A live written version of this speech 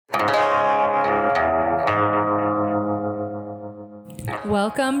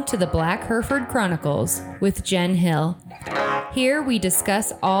Welcome to the Black Hereford Chronicles with Jen Hill. Here we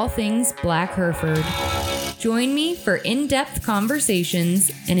discuss all things Black Hereford. Join me for in-depth conversations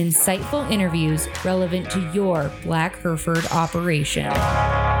and insightful interviews relevant to your Black Hereford operation.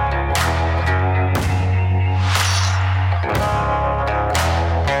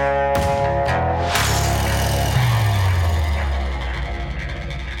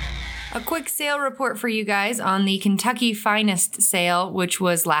 A quick sale report for you guys on the Kentucky Finest sale, which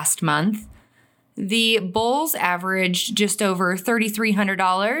was last month. The bulls averaged just over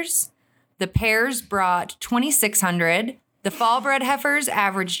 $3,300. The pairs brought $2,600. The fall bred heifers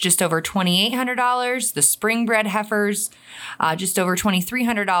averaged just over $2,800. The spring bred heifers, just over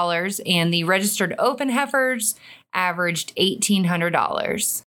 $2,300. And the registered open heifers averaged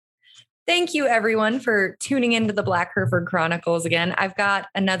 $1,800. Thank you, everyone, for tuning into the Black Hereford Chronicles again. I've got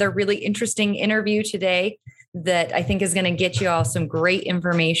another really interesting interview today that I think is going to get you all some great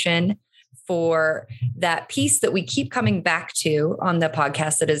information for that piece that we keep coming back to on the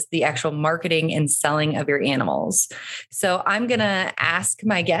podcast, that is the actual marketing and selling of your animals. So I'm going to ask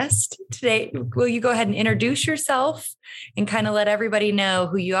my guest today, will you go ahead and introduce yourself and kind of let everybody know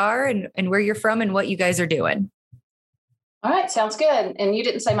who you are and where you're from and what you guys are doing? All right. Sounds good. And you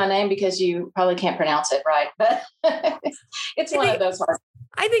didn't say my name because you probably can't pronounce it right, but it's one of those hard.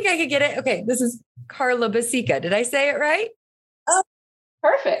 I think I could get it. Okay. This is Carla Basica. Did I say it right? Oh,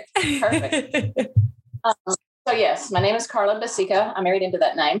 perfect. Perfect. So yes, my name is Carla Basica. I married into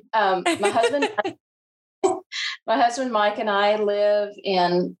that name. My husband, Mike, and I live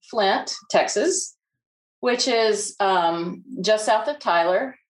in Flint, Texas, which is just south of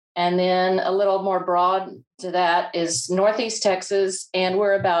Tyler. And then a little more broad to that is Northeast Texas. And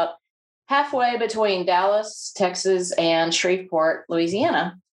we're about halfway between Dallas, Texas, and Shreveport,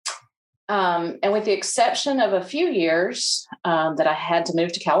 Louisiana. And with the exception of a few years that I had to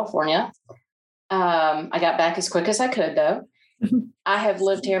move to California, I got back as quick as I could, though. I have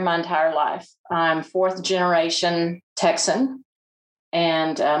lived here my entire life. I'm fourth generation Texan.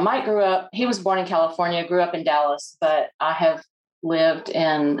 And Mike he was born in California, grew up in Dallas, but I have lived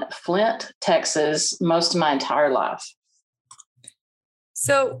in Flint, Texas, most of my entire life.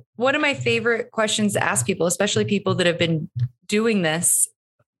 So one of my favorite questions to ask people, especially people that have been doing this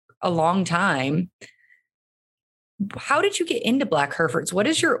a long time, how did you get into Black Herefords? What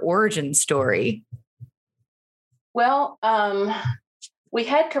is your origin story? Well, we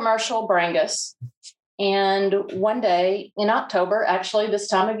had commercial Brangus. And one day in October, actually this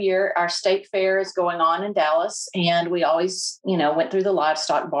time of year, our state fair is going on in Dallas. And we always, went through the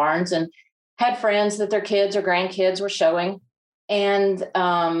livestock barns and had friends that their kids or grandkids were showing. And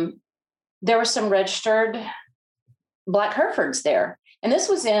there were some registered Black Herefords there. And this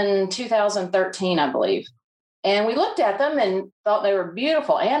was in 2013, I believe. And we looked at them and thought they were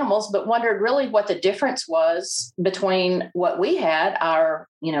beautiful animals, but wondered really what the difference was between what we had, our,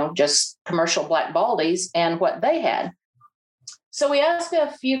 just commercial black baldies, and what they had. So we asked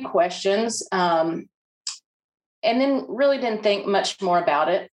a few questions and then really didn't think much more about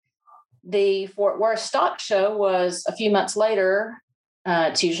it. The Fort Worth Stock Show was a few months later.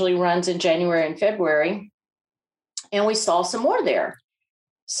 It usually runs in January and February. And we saw some more there.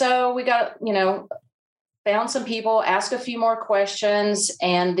 So we got, found some people, asked a few more questions,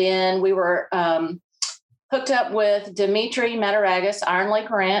 and then we were hooked up with Dimitri Mataragas, Iron Lake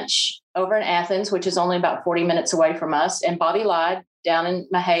Ranch over in Athens, which is only about 40 minutes away from us, and Bobby Lyde down in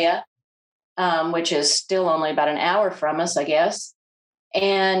Mahia, which is still only about an hour from us, I guess.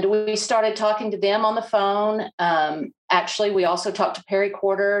 And we started talking to them on the phone. Actually, we also talked to Perry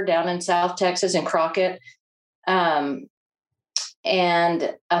Quarter down in South Texas in Crockett. And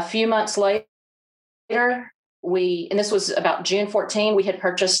a few months later, and this was about June 14, we had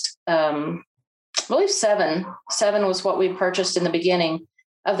purchased, I believe seven was what we purchased in the beginning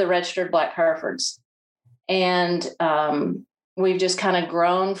of the registered Black Herefords. And we've just kind of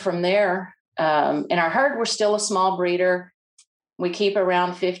grown from there. In our herd, we're still a small breeder. We keep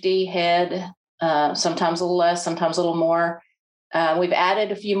around 50 head, sometimes a little less, sometimes a little more. We've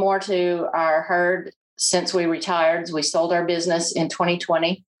added a few more to our herd since we retired. We sold our business in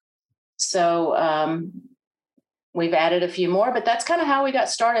 2020. So we've added a few more, but that's kind of how we got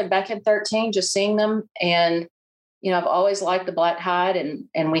started back in 2013, just seeing them. And, I've always liked the black hide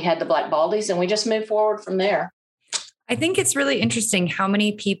and we had the black baldies and we just moved forward from there. I think it's really interesting how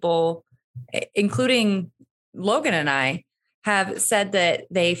many people, including Logan and I, have said that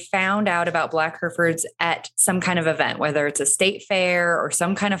they found out about Black Herefords at some kind of event, whether it's a state fair or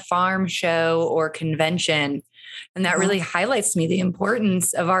some kind of farm show or convention. And that really highlights to me the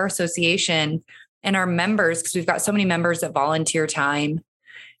importance of our association and our members, because we've got so many members that volunteer time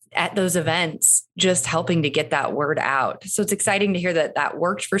at those events, just helping to get that word out. So it's exciting to hear that that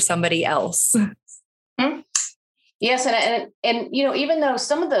worked for somebody else. Mm-hmm. Yes. And, even though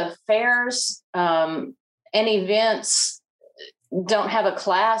some of the fairs and events don't have a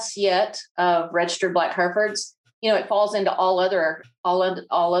class yet of registered Black Herefords, it falls into all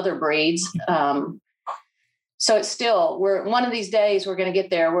other breeds. So it's still, we're one of these days we're going to get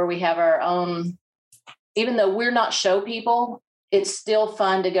there where we have our own, even though we're not show people, it's still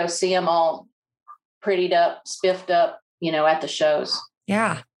fun to go see them all prettied up, spiffed up, at the shows.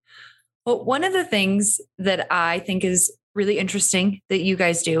 Yeah. Well, one of the things that I think is really interesting that you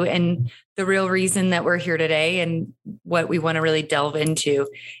guys do, and the real reason that we're here today and what we want to really delve into,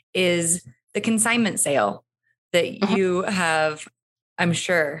 is the consignment sale that you have, I'm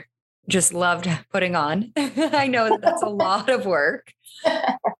sure, just loved putting on. I know that that's a lot of work,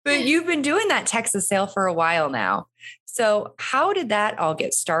 but you've been doing that Texas sale for a while now. So how did that all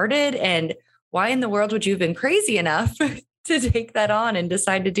get started, and why in the world would you have been crazy enough to take that on and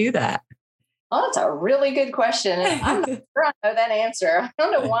decide to do that? Oh, that's a really good question. I'm not sure I know that answer. I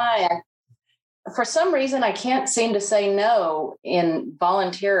don't know why. For some reason, I can't seem to say no in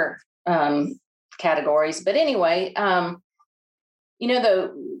volunteer categories. But anyway,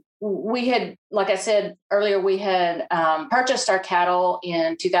 we had, like I said earlier, we had purchased our cattle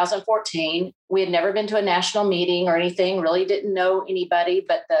in 2014. We had never been to a national meeting or anything, really didn't know anybody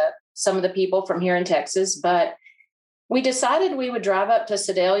but some of the people from here in Texas. But we decided we would drive up to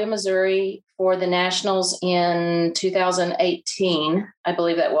Sedalia, Missouri for the Nationals in 2018, I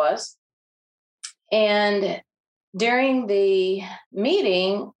believe that was. And during the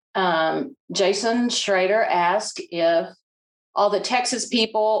meeting, Jason Schrader asked if all the Texas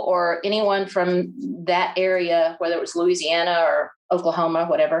people or anyone from that area, whether it was Louisiana or Oklahoma,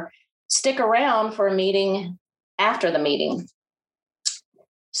 whatever, stick around for a meeting after the meeting.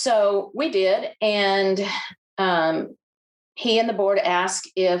 So we did. And he and the board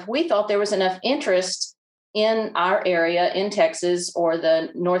asked if we thought there was enough interest in our area in Texas or the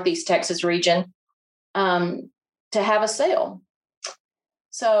Northeast Texas region to have a sale.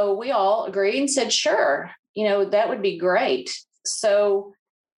 So we all agreed and said, sure, that would be great. So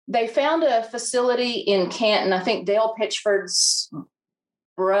they found a facility in Canton. I think Dale Pitchford's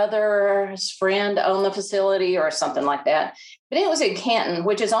brother's friend owned the facility or something like that. But it was in Canton,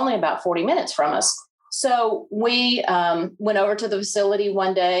 which is only about 40 minutes from us. So we went over to the facility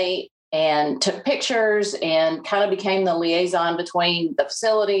one day and took pictures and kind of became the liaison between the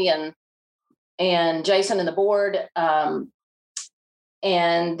facility and Jason and the board.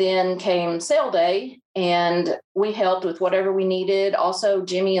 And then came sale day, and we helped with whatever we needed. Also,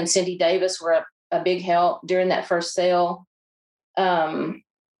 Jimmy and Cindy Davis were a big help during that first sale. Then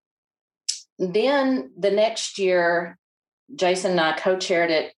the next year, Jason and I co-chaired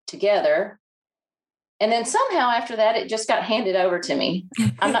it together. And then somehow after that, it just got handed over to me.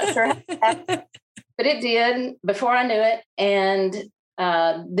 I'm not sure how it happened, but it did before I knew it. And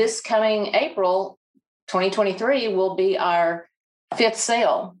this coming April 2023 will be our 5th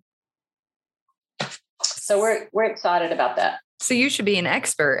sale. So we're excited about that. So you should be an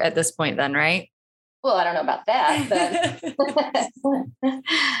expert at this point then, right? Well, I don't know about that, but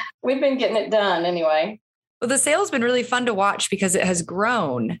we've been getting it done anyway. Well, the sale's been really fun to watch because it has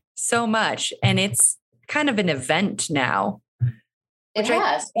grown so much, and it's kind of an event now. It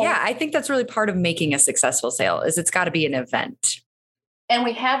has. I think that's really part of making a successful sale is it's got to be an event. And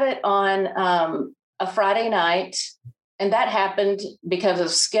we have it on a Friday night. And that happened because of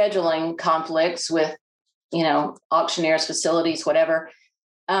scheduling conflicts with, auctioneers, facilities, whatever.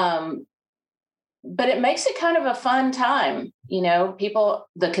 But it makes it kind of a fun time. People,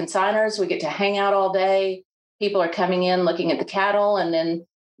 the consigners, we get to hang out all day. People are coming in, looking at the cattle, and then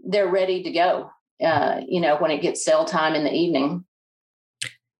they're ready to go, when it gets sale time in the evening.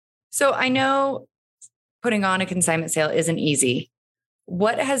 So I know putting on a consignment sale isn't easy.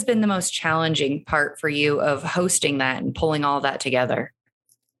 What has been the most challenging part for you of hosting that and pulling all that together?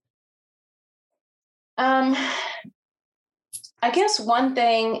 I guess one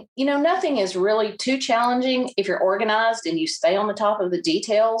thing, nothing is really too challenging if you're organized and you stay on the top of the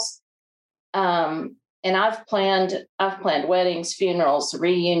details. And I've planned weddings, funerals,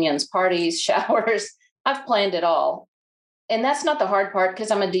 reunions, parties, showers. I've planned it all. And that's not the hard part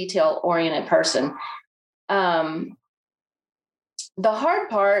because I'm a detail-oriented person. The hard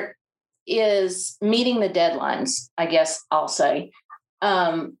part is meeting the deadlines, I guess I'll say.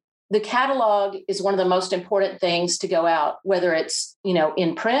 The catalog is one of the most important things to go out, whether it's,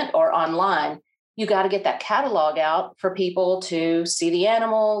 in print or online. You got to get that catalog out for people to see the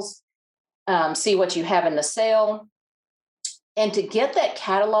animals, see what you have in the sale. And to get that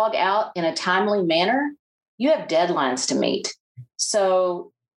catalog out in a timely manner, you have deadlines to meet.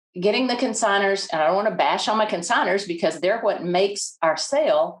 So getting the consigners, and I don't want to bash on my consigners because they're what makes our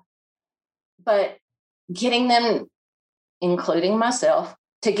sale, but getting them, including myself,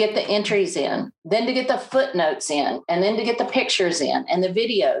 to get the entries in, then to get the footnotes in, and then to get the pictures in and the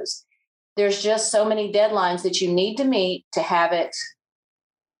videos. There's just so many deadlines that you need to meet to have it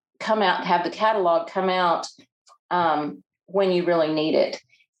come out, have the catalog come out when you really need it.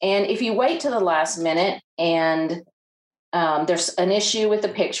 And if you wait to the last minute and there's an issue with the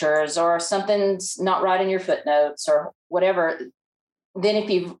pictures or something's not right in your footnotes or whatever, then if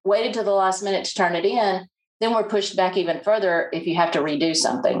you've waited to the last minute to turn it in, then we're pushed back even further if you have to redo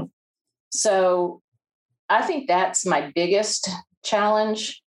something. So I think that's my biggest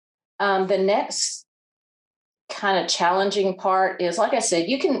challenge. The next kind of challenging part is, like I said,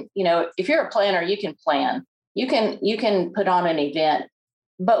 you can, if you're a planner, you can plan, you can put on an event,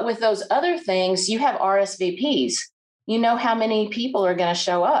 but with those other things, you have RSVPs. You know how many people are going to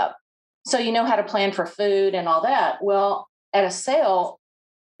show up. So you know how to plan for food and all that. Well, at a sale,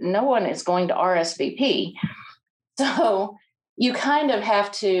 no one is going to RSVP. So you kind of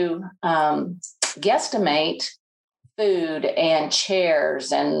have to guesstimate food and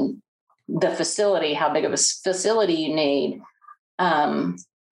chairs and the facility, how big of a facility you need.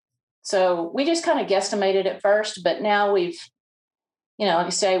 So we just kind of guesstimated at first, but now we've, like I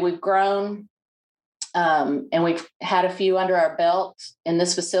say, we've grown and we've had a few under our belt in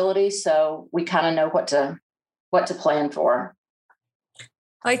this facility. So we kind of know what to plan for.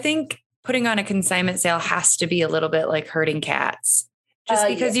 I think putting on a consignment sale has to be a little bit like herding cats, just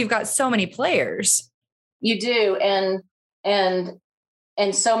because you've got so many players. You do. And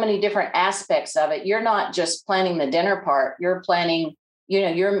so many different aspects of it. You're not just planning the dinner part. You're planning,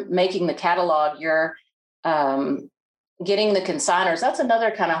 you're making the catalog. You're getting the consigners. That's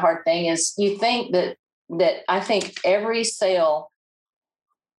another kind of hard thing is you think that I think every sale,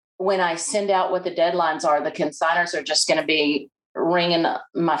 when I send out what the deadlines are, the consigners are just going to be ringing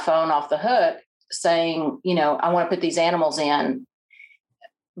my phone off the hook saying, I want to put these animals in.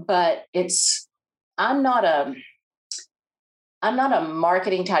 But I'm not a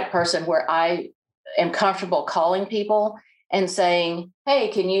marketing type person where I am comfortable calling people and saying, hey,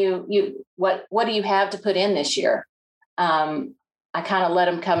 can what do you have to put in this year? I kind of let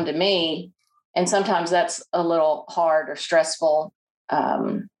them come to me. And sometimes that's a little hard or stressful.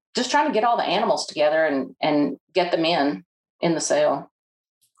 Just trying to get all the animals together and get them in the sale.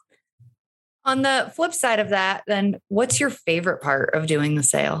 On the flip side of that, then what's your favorite part of doing the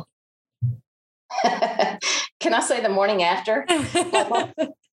sale? Can I say the morning after?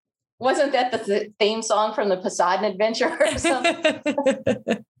 Wasn't that the theme song from the Poseidon Adventure or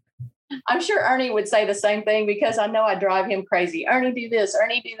something? I'm sure Ernie would say the same thing because I know I drive him crazy. Ernie, do this.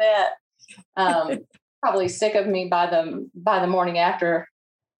 Ernie, do that. Probably sick of me by the morning after.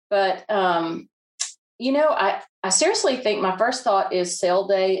 But, I seriously think my first thought is sale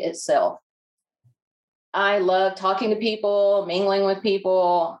day itself. I love talking to people, mingling with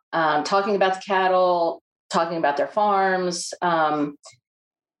people, talking about the cattle, talking about their farms. And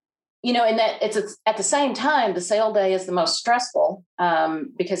that it's at the same time, the sale day is the most stressful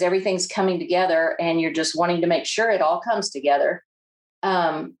because everything's coming together and you're just wanting to make sure it all comes together.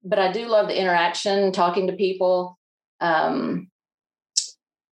 But I do love the interaction, talking to people, and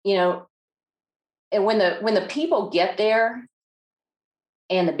when the people get there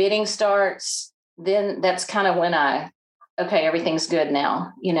and the bidding starts, then that's kind of when everything's good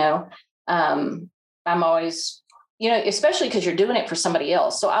now. I'm always, especially because you're doing it for somebody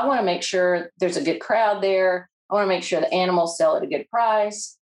else. So I want to make sure there's a good crowd there. I want to make sure the animals sell at a good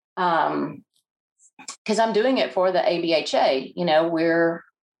price. Because I'm doing it for the ABHA.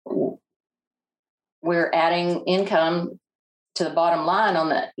 We're adding income to the bottom line on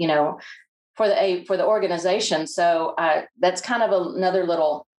the, for the organization. So that's kind of another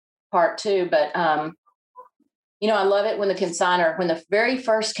little part too. But, I love it when the very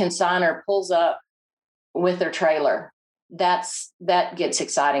first consigner pulls up with their trailer. That gets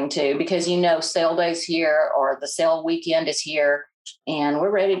exciting too, because, sale day's here or the sale weekend is here and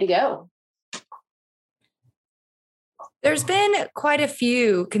we're ready to go. There's been quite a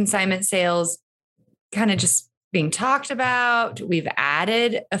few consignment sales kind of just being talked about. We've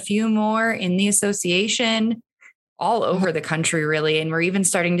added a few more in the association all over the country, really. And we're even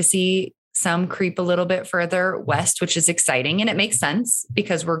starting to see some creep a little bit further west, which is exciting. And it makes sense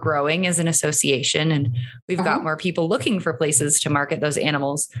because we're growing as an association and we've got more people looking for places to market those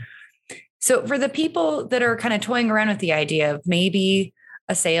animals. So for the people that are kind of toying around with the idea of maybe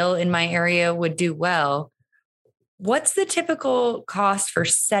a sale in my area would do well. What's the typical cost for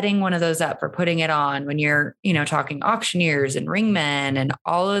setting one of those up, for putting it on, when you're, talking auctioneers and ringmen and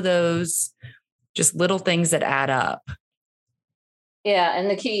all of those just little things that add up? Yeah. And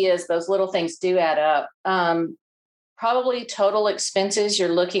the key is those little things do add up. Probably total expenses, you're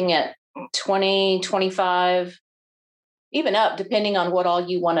looking at 20, 25, even up, depending on what all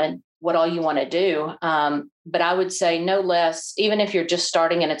you want to do. But I would say no less, even if you're just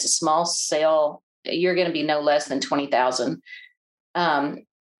starting and it's a small sale, you're going to be no less than 20,000. I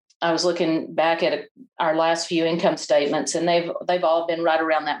was looking back at our last few income statements, and they've all been right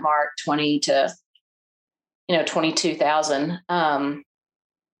around that mark, 20 to 22,000.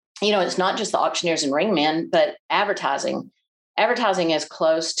 It's not just the auctioneers and ringmen, but advertising. Advertising is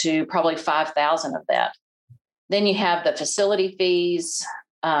close to probably 5,000 of that. Then you have the facility fees,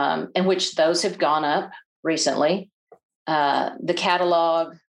 in which those have gone up recently. The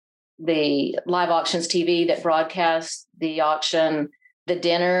catalog, the live auctions TV that broadcasts the auction, the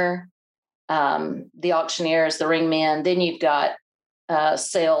dinner, the auctioneers, the ringmen. Then you've got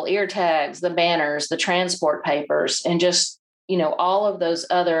sale ear tags, the banners, the transport papers, and just, all of those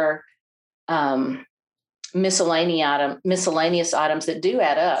other miscellaneous items that do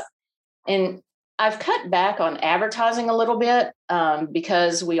add up. And I've cut back on advertising a little bit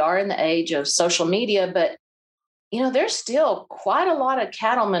because we are in the age of social media, but there's still quite a lot of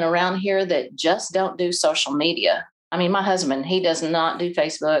cattlemen around here that just don't do social media. I mean, my husband, he does not do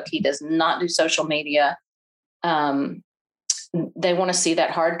Facebook. He does not do social media. They want to see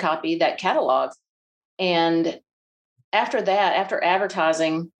that hard copy, that catalog. And after that, after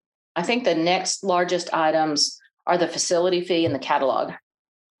advertising, I think the next largest items are the facility fee and the catalog.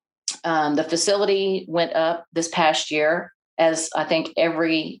 The facility went up this past year, as I think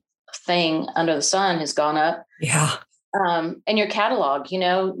everything under the sun has gone up. Yeah. And your catalog,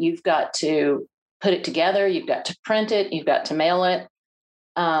 you've got to put it together. You've got to print it. You've got to mail it.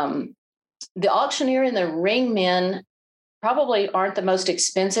 The auctioneer and the ringmen probably aren't the most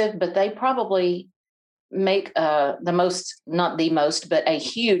expensive, but they probably make not the most, but a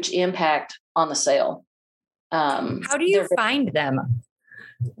huge impact on the sale. How do you find them?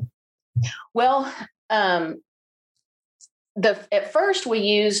 Well, at first we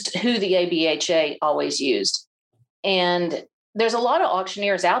used who the ABHA always used. And there's a lot of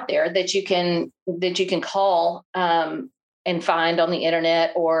auctioneers out there that you can call and find on the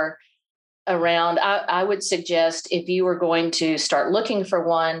internet or around. I would suggest, if you were going to start looking for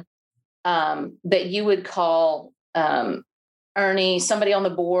one, that you would call Ernie, somebody on the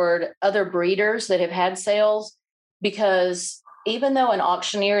board, other breeders that have had sales, because even though an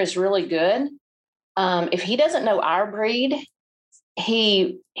auctioneer is really good, if he doesn't know our breed,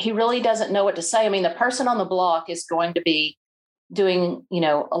 he really doesn't know what to say. I mean, the person on the block is going to be doing, a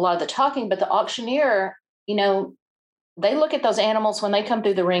lot of the talking, but the auctioneer, they look at those animals when they come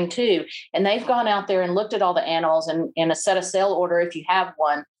through the ring too. And they've gone out there and looked at all the animals and a set a sale order if you have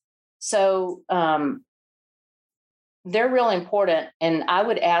one. So they're real important. And I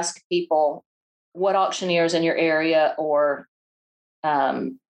would ask people what auctioneers in your area or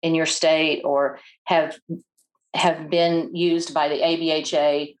in your state or have been used by the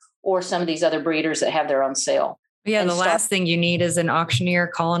ABHA or some of these other breeders that have their own sale. Yeah, the last thing you need is an auctioneer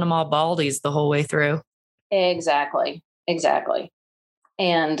calling them all baldies the whole way through. Exactly.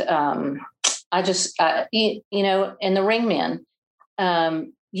 And I just, and the ringmen,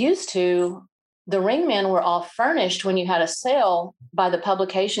 the ringmen were all furnished when you had a sale by the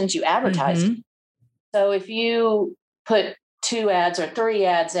publications you advertised. Mm-hmm. So if you put 2 ads or 3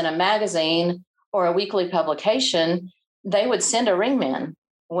 ads in a magazine or a weekly publication, they would send a ringman.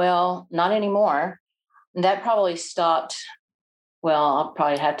 Well, not anymore. That probably stopped. Well, I'll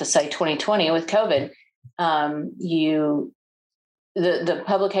probably have to say 2020 with COVID. The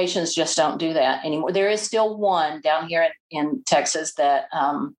publications just don't do that anymore. There is still one down here in Texas that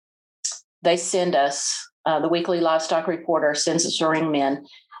they send us. The Weekly Livestock Reporter sends us a ringman.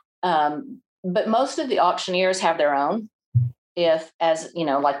 But most of the auctioneers have their own. If, as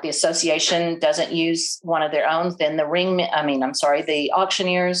like the association doesn't use one of their own, then the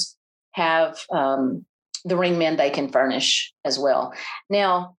auctioneers have the ringmen they can furnish as well.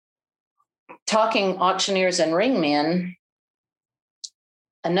 Now, talking auctioneers and ringmen,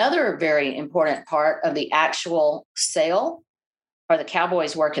 another very important part of the actual sale are the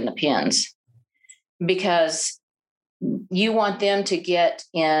cowboys working the pens, because you want them to get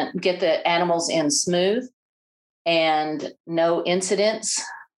the animals in smooth and no incidents.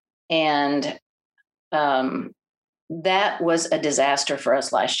 And that was a disaster for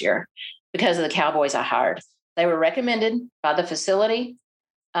us last year because of the cowboys I hired. They were recommended by the facility.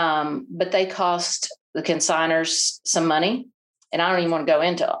 but they cost the consigners some money. And I don't even want to go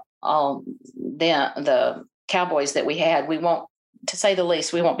into all the cowboys that we had. We won't, to say the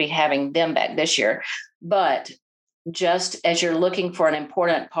least, we won't be having them back this year. But just as you're looking for an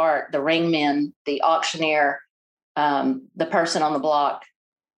important part, the ringmen, the auctioneer, the person on the block,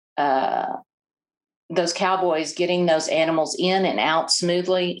 those cowboys, getting those animals in and out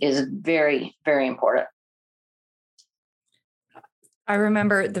smoothly is very, very important. I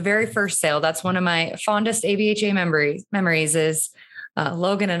remember the very first sale. That's one of my fondest ABHA memories is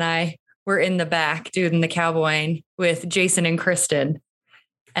Logan and I were in the back doing the cowboying with Jason and Kristen.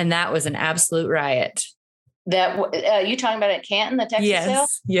 And that was an absolute riot. That you talking about at Canton, the Texas sale?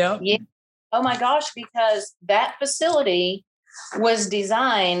 Yep. Yeah. Oh my gosh, because that facility was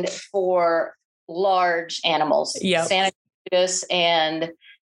designed for large animals. Yep. Santa Cruz, and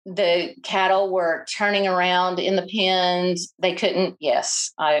the cattle were turning around in the pens. They couldn't.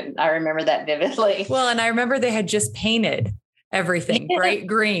 Yes, I remember that vividly. Well, and I remember they had just painted everything bright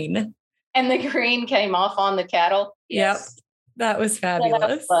green. And the green came off on the cattle. Yes. Yep. That was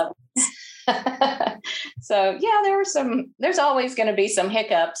fabulous. So yeah, there's always going to be some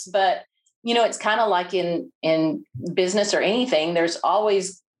hiccups, but it's kind of like in business or anything, there's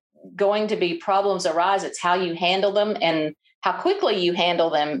always going to be problems arise. It's how you handle them and how quickly you handle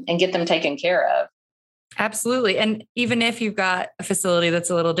them and get them taken care of. Absolutely. And even if you've got a facility that's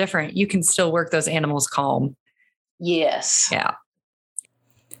a little different, you can still work those animals calm. Yes. Yeah.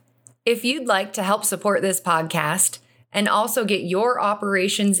 If you'd like to help support this podcast and also get your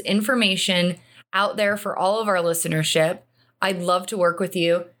operations information out there for all of our listenership, I'd love to work with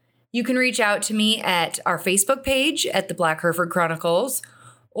you. You can reach out to me at our Facebook page at the Black Hereford Chronicles,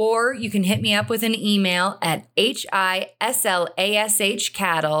 or you can hit me up with an email at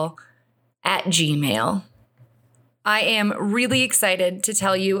hislashcattle@gmail.com. I am really excited to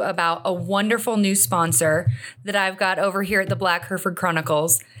tell you about a wonderful new sponsor that I've got over here at the Black Hereford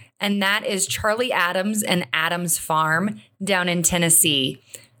Chronicles, and that is Charlie Adams and Adams Farm down in Tennessee.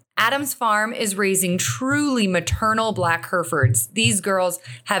 Adams Farm is raising truly maternal Black Herefords. These girls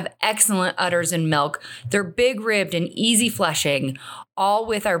have excellent udders and milk. They're big-ribbed and easy fleshing, all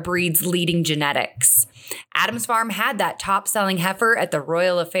with our breed's leading genetics. Adams Farm had that top-selling heifer at the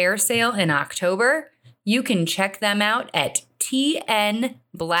Royal Affair sale in October. You can check them out at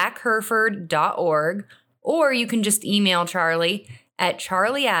tnblackhereford.org, or you can just email Charlie at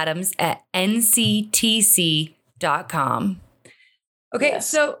charlieadams@nctc.com. Okay, yes.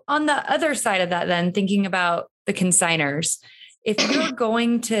 So on the other side of that then, thinking about the consigners, if you're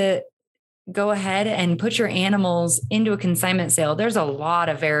going to go ahead and put your animals into a consignment sale, there's a lot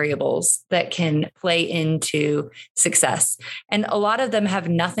of variables that can play into success. And a lot of them have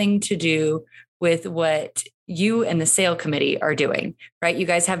nothing to do with what you and the sale committee are doing, right? You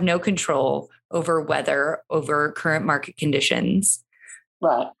guys have no control over weather, over current market conditions.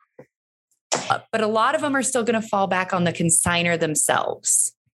 Right. But a lot of them are still going to fall back on the consignor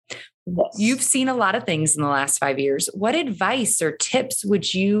themselves. Yes. You've seen a lot of things in the last 5 years. What advice or tips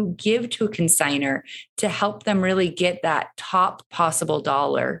would you give to a consignor to help them really get that top possible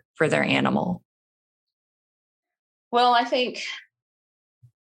dollar for their animal? Well, I think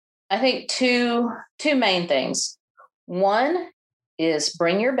two main things. One is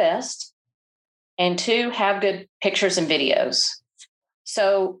bring your best, and two, have good pictures and videos.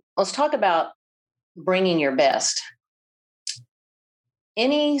 So let's talk about bringing your best.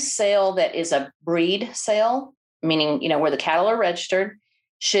 Any sale that is a breed sale, meaning, where the cattle are registered,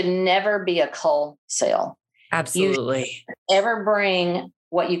 should never be a cull sale. Absolutely. You ever bring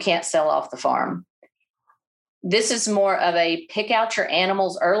what you can't sell off the farm. This is more of a pick out your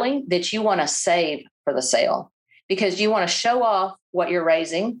animals early that you want to save for the sale, because you want to show off what you're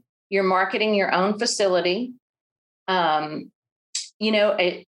raising. You're marketing your own facility.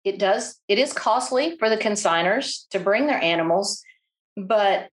 It is costly for the consigners to bring their animals,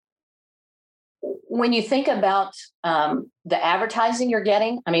 but when you think about the advertising you're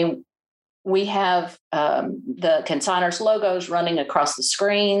getting, we have the consigners' logos running across the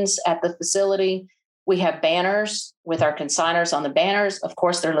screens at the facility. We have banners with our consigners on the banners. Of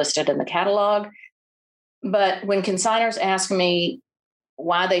course, they're listed in the catalog. But when consigners ask me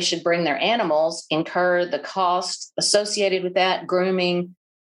why they should bring their animals, incur the cost associated with that, grooming,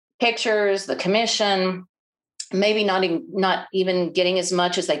 pictures, the commission, maybe not even getting as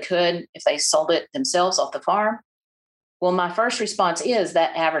much as they could if they sold it themselves off the farm. Well, my first response is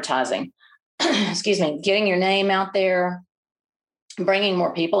that advertising, getting your name out there, bringing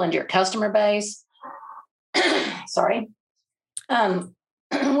more people into your customer base. Sorry.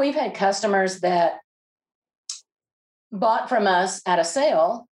 We've had customers that bought from us at a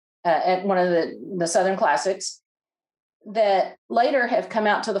sale at one of the Southern Classics that later have come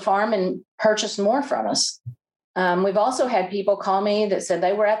out to the farm and purchased more from us. We've also had people call me that said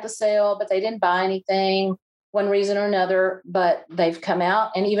they were at the sale, but they didn't buy anything, one reason or another, but they've come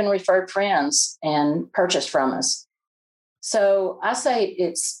out and even referred friends and purchased from us. So I say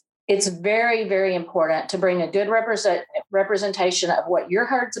it's very, very important to bring a good representation of what your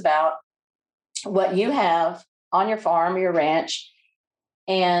herd's about, what you have on your farm or your ranch,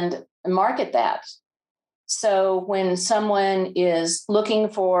 and market that. So when someone is looking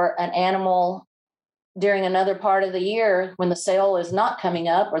for an animal during another part of the year, when the sale is not coming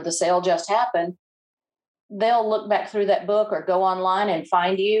up or the sale just happened, they'll look back through that book or go online and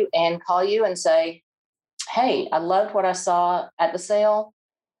find you and call you and say, hey, I loved what I saw at the sale.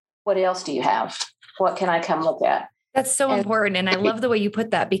 What else do you have? What can I come look at? That's so important. And I love the way you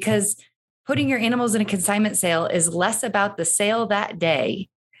put that, because putting your animals in a consignment sale is less about the sale that day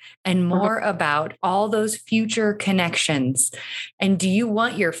and more about all those future connections. And do you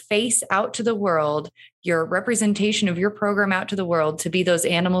want your face out to the world, your representation of your program out to the world, to be those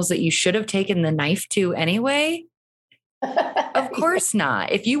animals that you should have taken the knife to anyway? Of course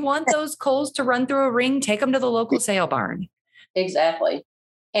not. If you want those coals to run through a ring, take them to the local sale barn. Exactly.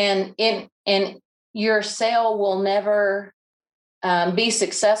 And your sale will never be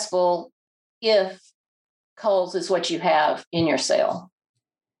successful if coals is what you have in your sale.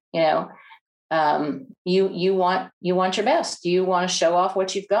 You know, you want your best. You want to show off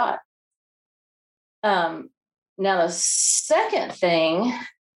what you've got. Now the second thing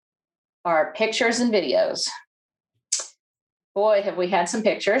are pictures and videos. Boy, have we had some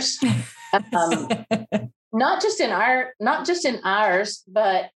pictures. Not just in ours,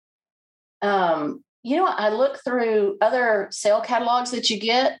 but I look through other sale catalogs that you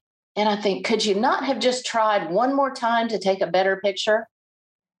get, and I think, could you not have just tried one more time to take a better picture?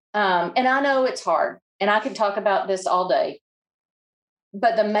 And I know it's hard, and I can talk about this all day.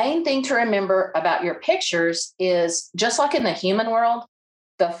 But the main thing to remember about your pictures is, just like in the human world,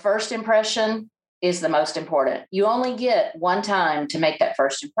 the first impression is the most important. You only get one time to make that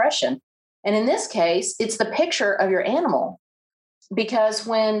first impression. And in this case, it's the picture of your animal. Because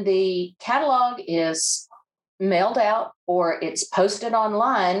when the catalog is mailed out or it's posted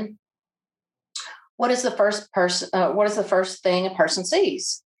online, what is the first thing a person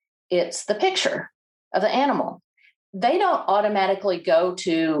sees? It's the picture of the animal. They don't automatically go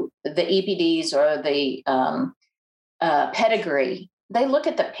to the EPDs or the pedigree. They look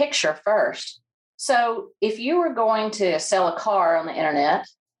at the picture first. So if you were going to sell a car on the internet,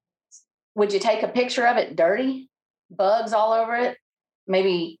 would you take a picture of it dirty, bugs all over it,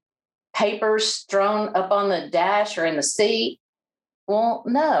 maybe papers strewn up on the dash or in the seat? Well,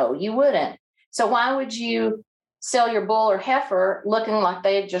 no, you wouldn't. So why would you sell your bull or heifer looking like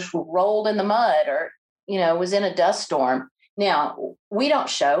they had just rolled in the mud or, was in a dust storm? Now, we don't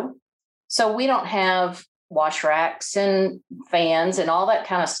show, so we don't have wash racks and fans and all that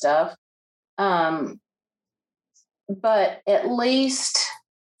kind of stuff. But at least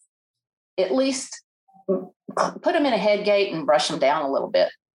put them in a head gate and brush them down a little bit.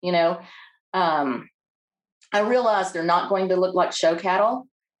 I realize they're not going to look like show cattle.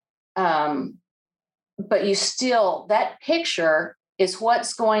 But that picture is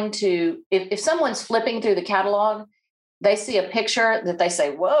what's going to, if someone's flipping through the catalog, they see a picture that they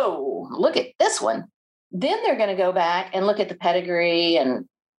say, whoa, look at this one. Then they're going to go back and look at the pedigree and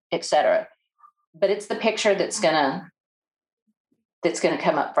et cetera. But it's the picture that's going to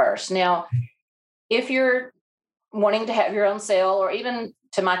come up first. Now, if you're wanting to have your own sale, or even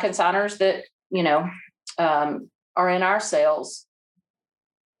to my consigners that, are in our sales,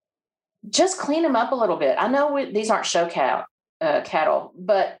 just clean them up a little bit. I know these aren't show cattle,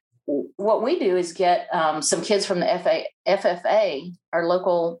 but what we do is get some kids from the FFA, our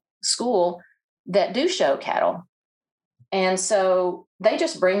local school, that do show cattle. And so they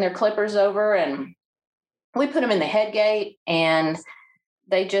just bring their clippers over and we put them in the head gate and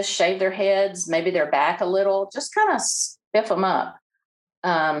they just shave their heads, maybe their back a little, just kind of spiff them up.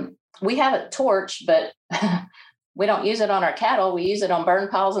 We have a torch, but we don't use it on our cattle. We use it on burn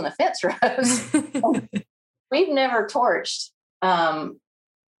piles in the fence rows. We've never torched. I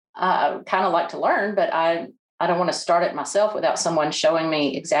kind of like to learn, but I don't want to start it myself without someone showing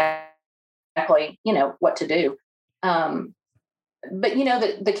me exactly, what to do. But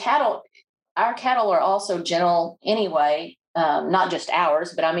the cattle, our cattle are also gentle anyway, not just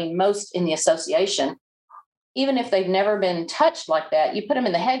ours, but I mean, most in the association. Even if they've never been touched like that, you put them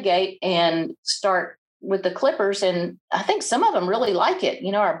in the head gate and start with the clippers. And I think some of them really like it.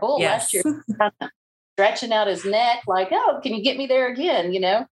 Our bull last year stretching out his neck, like, oh, can you get me there again?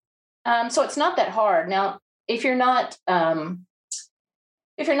 So it's not that hard. Now, if you're not out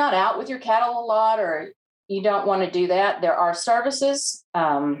with your cattle a lot, or you don't want to do that, there are services.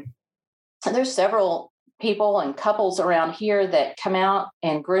 There's several people and couples around here that come out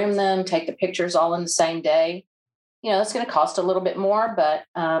and groom them, take the pictures all in the same day. It's going to cost a little bit more, but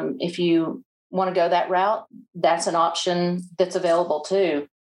if you want to go that route, that's an option that's available too.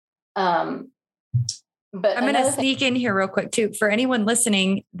 But I'm going to sneak in here real quick too. For anyone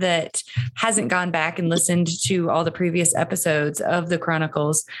listening that hasn't gone back and listened to all the previous episodes of the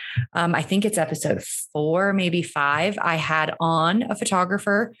Chronicles, I think it's episode 4, maybe 5. I had on a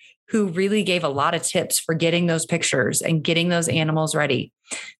photographer who really gave a lot of tips for getting those pictures and getting those animals ready.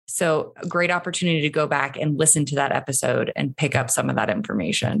 So a great opportunity to go back and listen to that episode and pick up some of that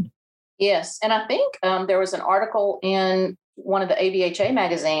information. Yes. And I think there was an article in one of the ABHA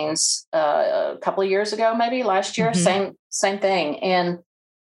magazines a couple of years ago, maybe last year, same thing. And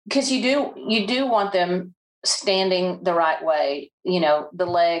because you do want them standing the right way, the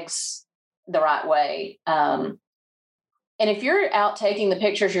legs the right way. And if you're out taking the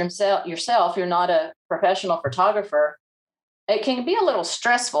pictures yourself, you're not a professional photographer, it can be a little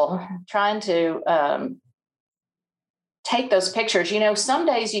stressful trying to take those pictures. Some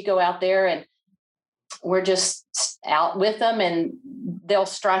days you go out there and we're just out with them and they'll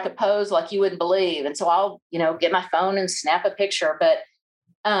strike a pose like you wouldn't believe. And so I'll, get my phone and snap a picture. But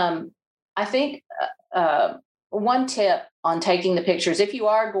I think one tip on taking the pictures, if you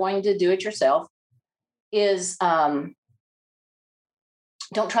are going to do it yourself, is don't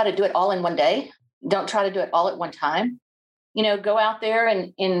try to do it all in one day. Don't try to do it all at one time. Go out there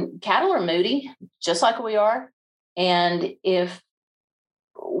and cattle are moody, just like we are. And if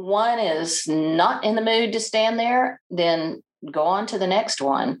one is not in the mood to stand there, then go on to the next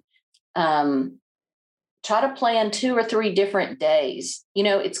one. Try to plan 2 or 3 different days.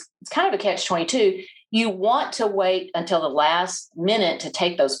 It's kind of a catch-22. You want to wait until the last minute to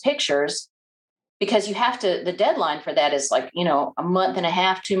take those pictures because the deadline for that is like, a month and a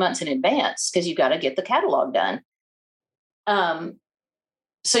half, 2 months in advance, because you've got to get the catalog done.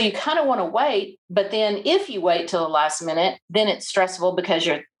 So you kind of want to wait, but then if you wait till the last minute, then it's stressful because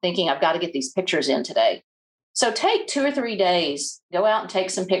you're thinking, I've got to get these pictures in today. So take 2 or 3 days, go out and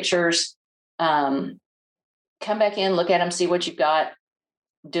take some pictures, come back in, look at them, see what you've got,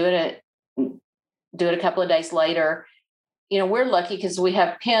 do it a couple of days later. We're lucky because we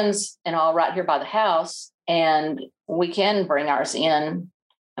have pens and all right here by the house, and we can bring ours in.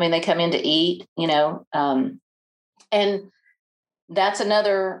 I mean, they come in to eat, and that's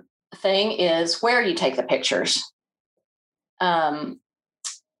another thing is where you take the pictures.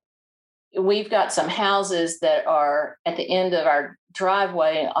 We've got some houses that are at the end of our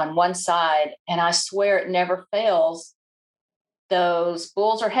driveway on one side, and I swear it never fails. Those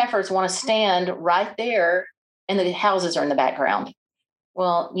bulls or heifers want to stand right there, and the houses are in the background.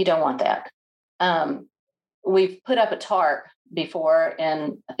 Well, you don't want that. We've put up a tarp before,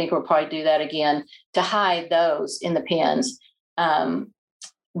 and I think we'll probably do that again to hide those in the pens.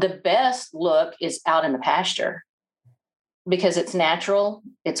 The best look is out in the pasture because it's natural.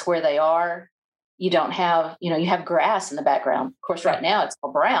 It's where they are. You don't have, you have grass in the background. Of course, right now it's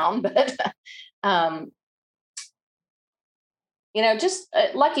all brown, but, just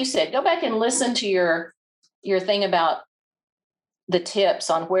like you said, go back and listen to your thing about the tips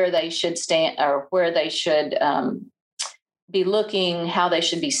on where they should stand or where they should be looking, how they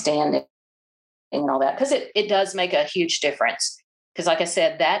should be standing and all that. Because it does make a huge difference. Because like I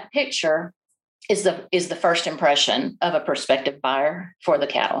said, that picture is the first impression of a prospective buyer for the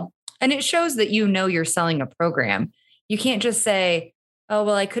cattle. And it shows that you're selling a program. You can't just say, oh,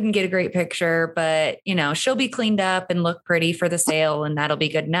 well, I couldn't get a great picture, but she'll be cleaned up and look pretty for the sale and that'll be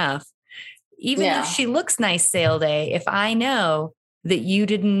good enough. Even if she looks nice sale day, if I know that you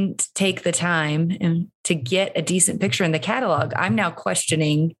didn't take the time to get a decent picture in the catalog, I'm now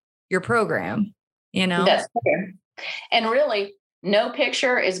questioning your program, That's fair. And really, no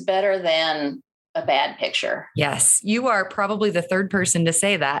picture is better than a bad picture. Yes. You are probably the third person to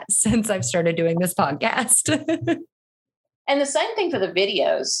say that since I've started doing this podcast. And the same thing for the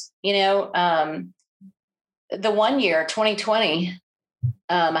videos. The one year, 2020,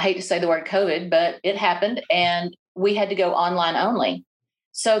 I hate to say the word COVID, but it happened and we had to go online only.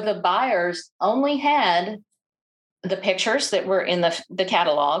 So the buyers only had the pictures that were in the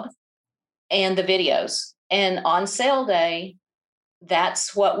catalog and the videos. And on sale day,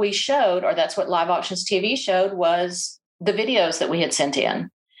 that's what we showed, or that's what Live Auctions TV showed, was the videos that we had sent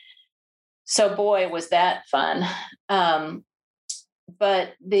in. So boy, was that fun.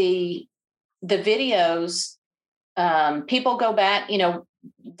 But the the videos, people go back,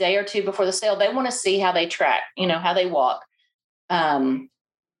 day or two before the sale. They want to see how they track, how they walk.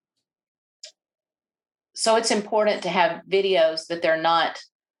 So it's important to have videos that they're not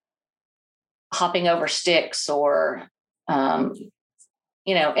hopping over sticks or, and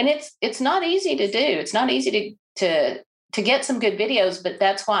it's not easy to do. It's not easy to get some good videos, but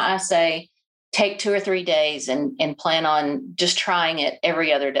that's why I say take 2 or 3 days and plan on just trying it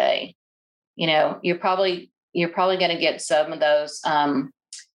every other day. You're probably going to get some of those, the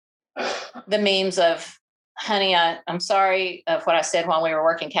memes of, honey, I'm sorry of what I said while we were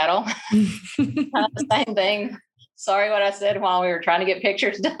working cattle. The same thing. Sorry what I said while we were trying to get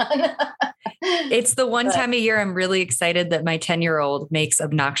pictures done. It's the one time a year I'm really excited that my 10-year-old makes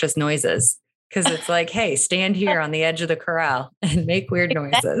obnoxious noises, because it's like, hey, stand here on the edge of the corral and make weird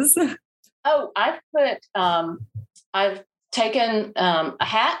noises. Oh, I've taken a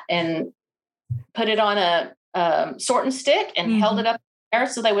hat and put it on a sorting stick and held it up there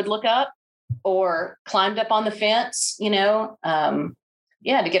so they would look up, or climbed up on the fence, to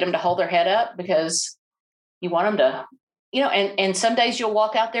get them to hold their head up, because you want them to, and some days you'll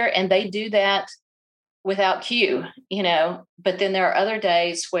walk out there and they do that without cue, but then there are other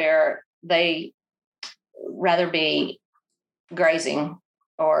days where they rather be grazing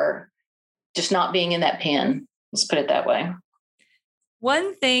or just not being in that pen. Let's put it that way.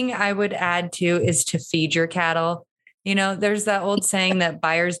 One thing I would add too is to feed your cattle. There's that old saying that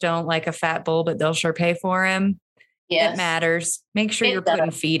buyers don't like a fat bull, but they'll sure pay for him. Yes. It matters. Make sure you're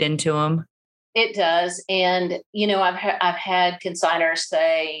putting feed into them. It does. And, I've had consigners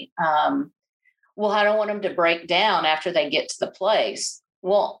say, well, I don't want them to break down after they get to the place.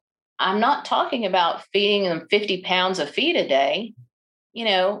 Well, I'm not talking about feeding them 50 pounds of feed a day,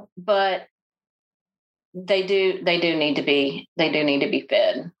 but they do need to be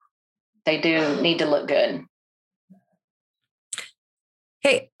fed. They do need to look good.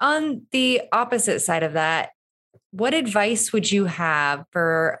 Okay. On the opposite side of that, what advice would you have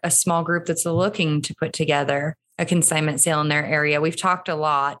for a small group that's looking to put together a consignment sale in their area? We've talked a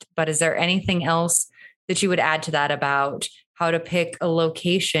lot, but is there anything else that you would add to that about how to pick a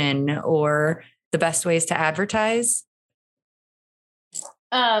location or the best ways to advertise?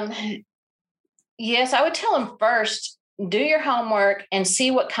 Yes, I would tell them first, do your homework and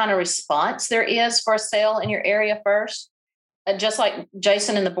see what kind of response there is for a sale in your area first. Just like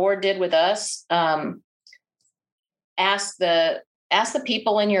Jason and the board did with us, ask the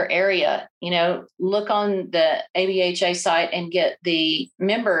people in your area, look on the ABHA site and get the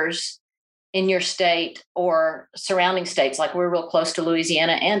members in your state or surrounding states. Like we're real close to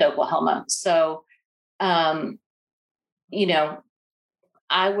Louisiana and Oklahoma. So,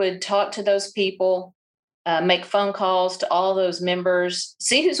 I would talk to those people, make phone calls to all those members,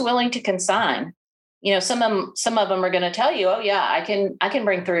 see who's willing to consign. Some of them are going to tell you, oh yeah, I can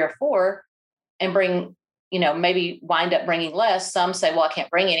bring 3 or 4 and bring, maybe wind up bringing less. Some say, well, I can't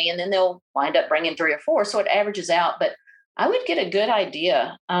bring any. And then they'll wind up bringing 3 or 4. So it averages out. But I would get a good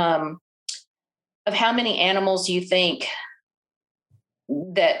idea of how many animals you think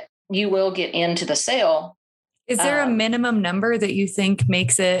that you will get into the sale. Is there a minimum number that you think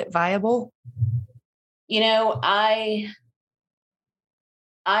makes it viable?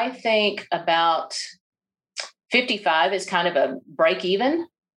 I think about 55 is kind of a break even.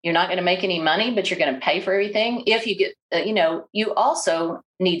 You're not going to make any money, but you're going to pay for everything. If you get, you also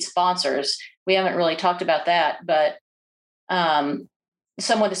need sponsors. We haven't really talked about that, but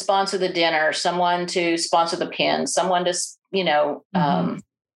someone to sponsor the dinner, someone to sponsor the pen, someone to,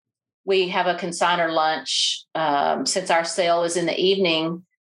 we have a consignor lunch. Since our sale is in the evening,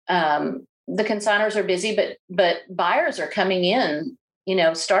 the consigners are busy, but buyers are coming in,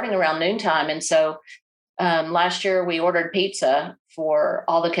 starting around noontime. And so last year we ordered pizza for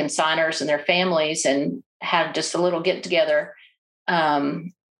all the consigners and their families and had just a little get together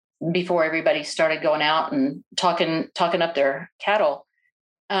before everybody started going out and talking up their cattle.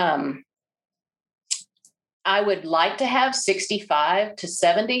 I would like to have 65 to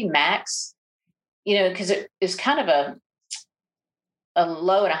 70 max, because it's kind of a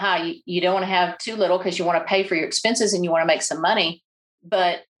low and a high. You don't want to have too little because you want to pay for your expenses and you want to make some money.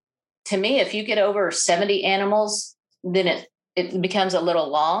 But to me, if you get over 70 animals, then it becomes a little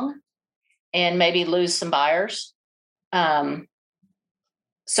long and maybe lose some buyers. So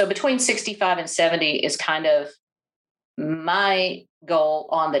between 65 and 70 is kind of my goal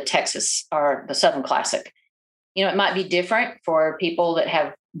on the Texas or the Southern Classic. It might be different for people that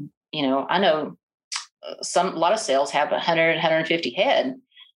have, I know a lot of sales have 100, 150 head,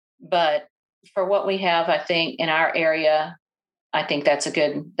 but for what we have, I think in our area, I think that's a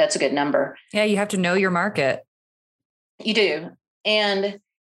good number. Yeah. You have to know your market. You do. And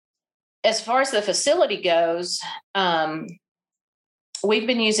as far as the facility goes, we've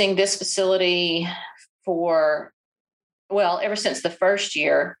been using this facility ever since the first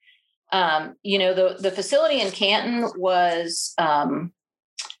year. The facility in Canton was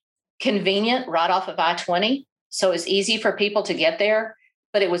convenient right off of I-20. So it's easy for people to get there,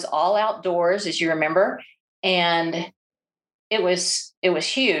 but it was all outdoors, as you remember. And it was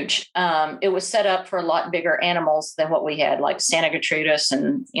huge. It was set up for a lot bigger animals than what we had, like Santa Gertrudis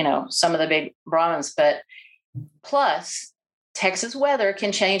and, some of the big Brahmins. But plus, Texas weather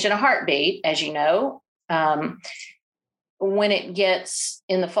can change in a heartbeat, as you know. When it gets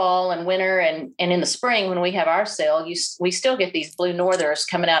in the fall and winter and in the spring, when we have our sale, we still get these blue northers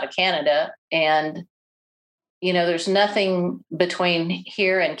coming out of Canada. And, there's nothing between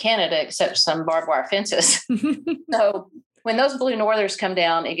here and Canada except some barbed wire fences. So when those blue northers come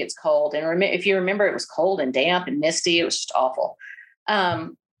down, it gets cold. And if you remember, it was cold and damp and misty. It was just awful.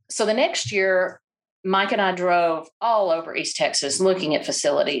 So the next year, Mike and I drove all over East Texas looking at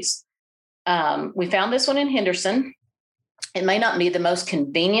facilities. We found this one in Henderson. It may not be the most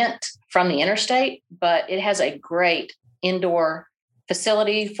convenient from the interstate, but it has a great indoor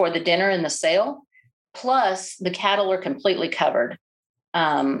facility for the dinner and the sale. Plus, the cattle are completely covered.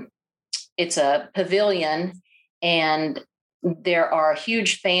 It's a pavilion, and there are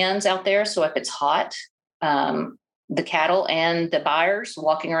huge fans out there. So if it's hot, the cattle and the buyers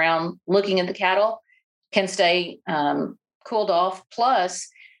walking around looking at the cattle can stay cooled off. Plus,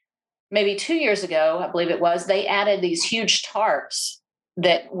 maybe 2 years ago, I believe it was, they added these huge tarps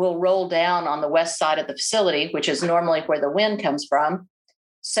that will roll down on the west side of the facility, which is normally where the wind comes from.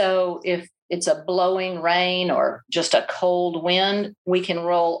 So if it's a blowing rain or just a cold wind, we can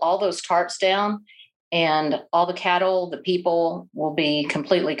roll all those tarps down and all the cattle, the people will be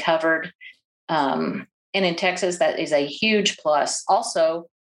completely covered. And in Texas, that is a huge plus. Also,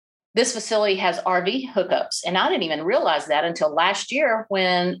 this facility has RV hookups. And I didn't even realize that until last year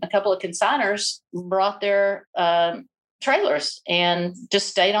when a couple of consigners brought their trailers and just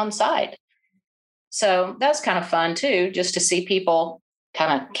stayed on site. So that's kind of fun too, just to see people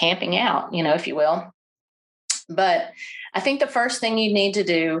kind of camping out, if you will. But I think the first thing you need to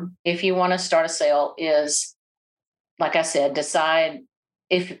do if you want to start a sale is, like I said, decide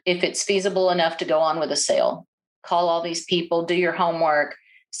if it's feasible enough to go on with a sale. Call all these people, do your homework,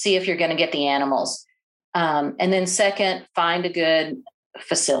 see if you're going to get the animals. And then second, find a good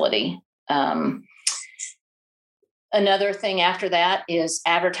facility. Another thing after that is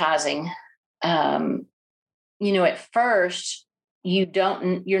advertising. At first,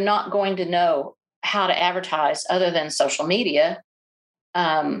 you're not going to know how to advertise other than social media.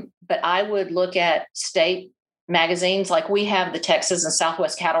 But I would look at state magazines. Like we have the Texas and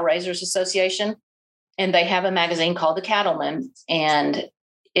Southwest Cattle Raisers Association, and they have a magazine called The Cattleman. And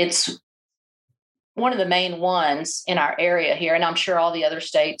it's one of the main ones in our area here. And I'm sure all the other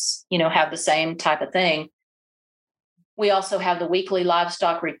states, have the same type of thing. We also have the Weekly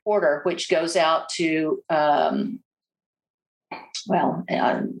Livestock Reporter, which goes out to,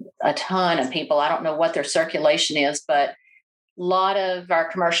 a ton of people. I don't know what their circulation is, but a lot of our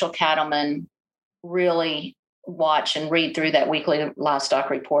commercial cattlemen really watch and read through that Weekly Livestock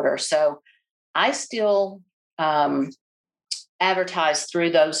Reporter. So I still advertise through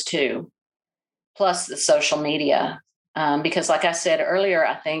those two, plus the social media. Because like I said earlier,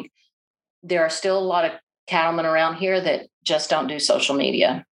 I think there are still a lot of cattlemen around here that just don't do social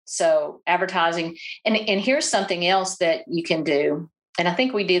media. So advertising, and here's something else that you can do. And I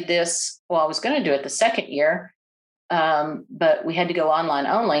think we did this, I was going to do it the second year, but we had to go online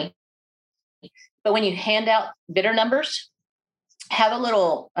only. But when you hand out bidder numbers, have a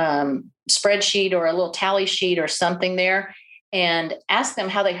little spreadsheet or a little tally sheet or something there, and ask them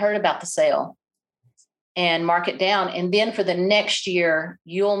how they heard about the sale and mark it down. And then for the next year,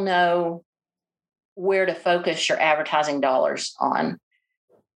 you'll know where to focus your advertising dollars on.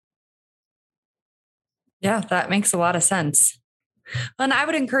 Yeah, that makes a lot of sense. And I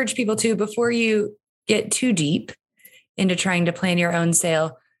would encourage people to, before you get too deep into trying to plan your own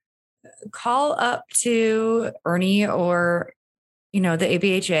sale, call up to Ernie or, the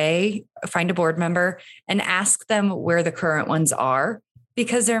ABHA, find a board member and ask them where the current ones are,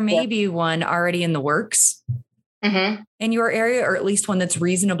 because there may be one already in the works in your area, or at least one that's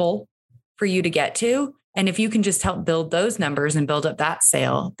reasonable for you to get to. And if you can just help build those numbers and build up that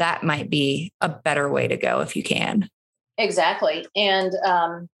sale, that might be a better way to go if you can. Exactly. And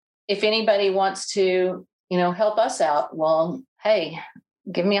if anybody wants to, help us out, well, hey,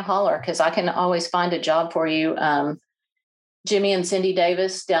 give me a holler, because I can always find a job for you. Jimmy and Cindy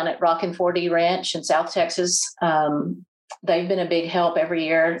Davis down at Rockin' 4D Ranch in South Texas. They've been a big help every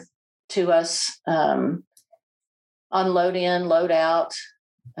year to us on load in, load out.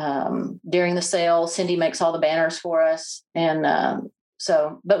 During the sale, Cindy makes all the banners for us. And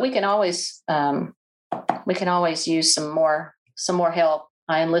but we can always use some more help.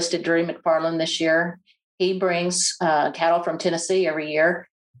 I enlisted Drew McFarland this year. He brings cattle from Tennessee every year,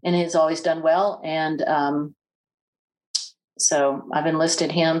 and he's always done well. And so I've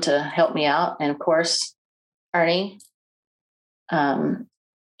enlisted him to help me out. And of course, Ernie,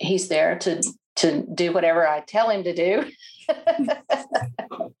 he's there to do whatever I tell him to do.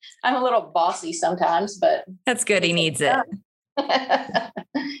 I'm a little bossy sometimes, but that's good. He needs it.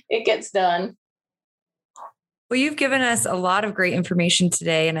 It gets done. Well, you've given us a lot of great information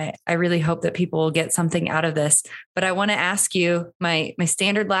today, and I really hope that people will get something out of this. But I want to ask you my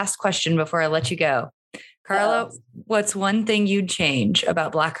standard last question before I let you go. Carla, what's one thing you'd change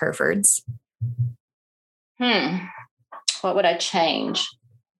about Black Herefords? What would I change?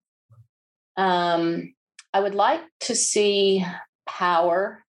 I would like to see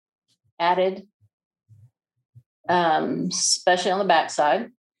power added, especially on the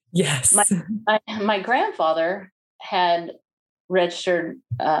backside. Yes. My grandfather had registered,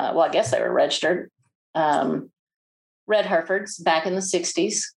 I guess they were registered, red Herefords back in the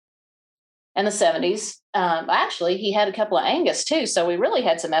 60s and the 70s. Actually, he had a couple of Angus too. So we really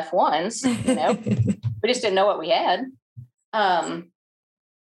had some F1s, we just didn't know what we had.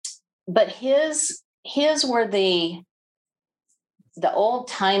 But his were the old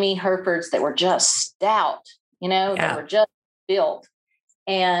timey Herefords that were just stout, that were just built.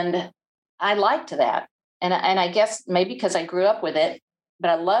 And I liked that. And I guess maybe because I grew up with it,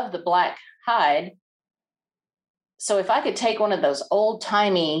 but I love the black hide. So if I could take one of those old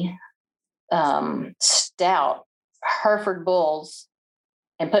timey stout Hereford bulls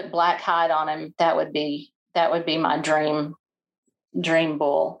and put black hide on him, that would be my dream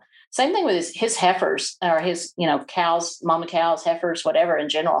bull. Same thing with his heifers or his, cows, mama cows, heifers, whatever in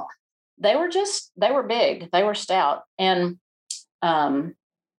general. They were big, they were stout. And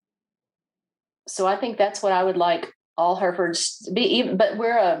so I think that's what I would like all Herefords to be, but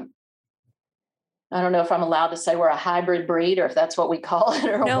I don't know if I'm allowed to say we're a hybrid breed or if that's what we call it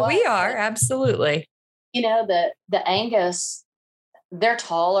or no, what. We are. Absolutely. The Angus, they're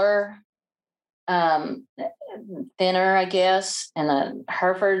taller, thinner, I guess. And the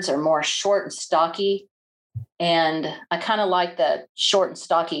Herefords are more short and stocky. And I kind of like the short and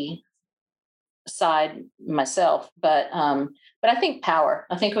stocky side myself, but I think power.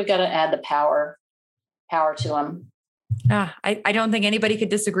 I think we've got to add the power to them. I don't think anybody could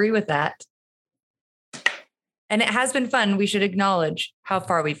disagree with that. And it has been fun. We should acknowledge how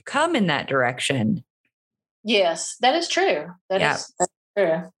far we've come in that direction. Yes, that is true. That's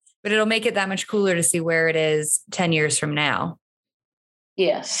true. But it'll make it that much cooler to see where it is 10 years from now.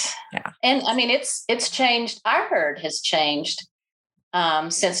 Yes. Yeah. And I mean, it's changed. Our herd has changed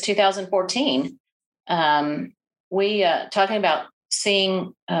since 2014. We talking about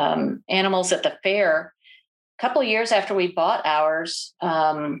seeing animals at the fair. A couple of years after we bought ours,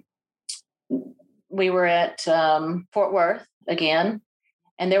 we were at Fort Worth again,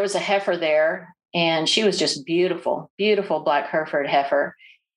 and there was a heifer there, and she was just beautiful, beautiful black Hereford heifer.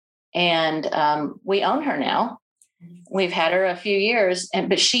 And we own her now. We've had her a few years,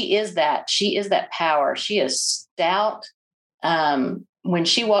 but she is that power. She is stout. When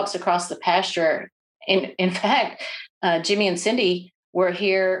she walks across the pasture, in fact, Jimmy and Cindy were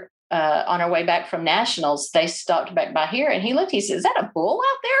here on our way back from nationals. They stopped back by here, and he looked. He said, "Is that a bull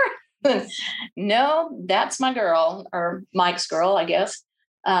out there?" No, that's my girl, or Mike's girl, I guess.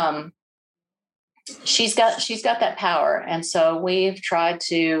 She's got that power, and so we've tried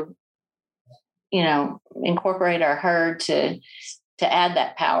to, incorporate our herd to add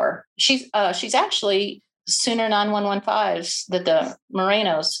that power. She's actually Sooner 9115s that the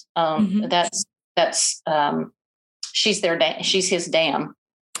Morenos. That's she's his dam.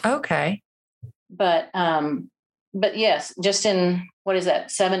 Okay. But yes, just in what is that,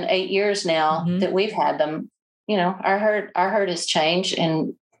 7-8 years now that we've had them, our herd has changed.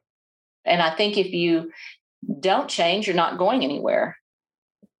 And I think if you don't change, you're not going anywhere.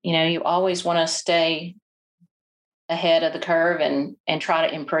 You always want to stay ahead of the curve and try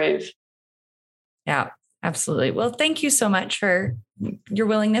to improve. Yeah, absolutely. Well, thank you so much for your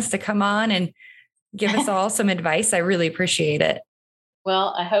willingness to come on and give us all some advice. I really appreciate it.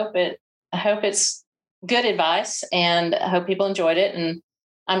 Well, I hope it's good advice, and I hope people enjoyed it. And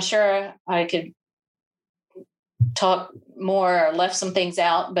I'm sure I could talked more or left some things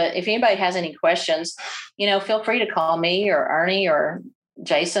out. But if anybody has any questions, feel free to call me or Ernie or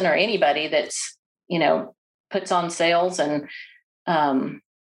Jason or anybody that's, puts on sales. And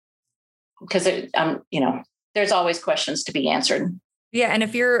because there's always questions to be answered. Yeah. And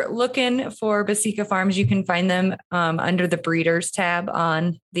if you're looking for Basica Farms, you can find them under the breeders tab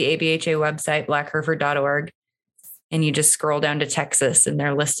on the ABHA website, blackhereford.org. And you just scroll down to Texas and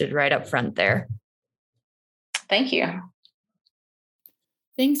they're listed right up front there. Thank you.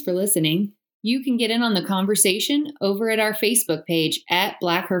 Thanks for listening. You can get in on the conversation over at our Facebook page at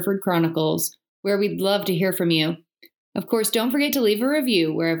Black Hereford Chronicles, where we'd love to hear from you. Of course, don't forget to leave a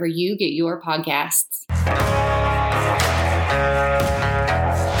review wherever you get your podcasts.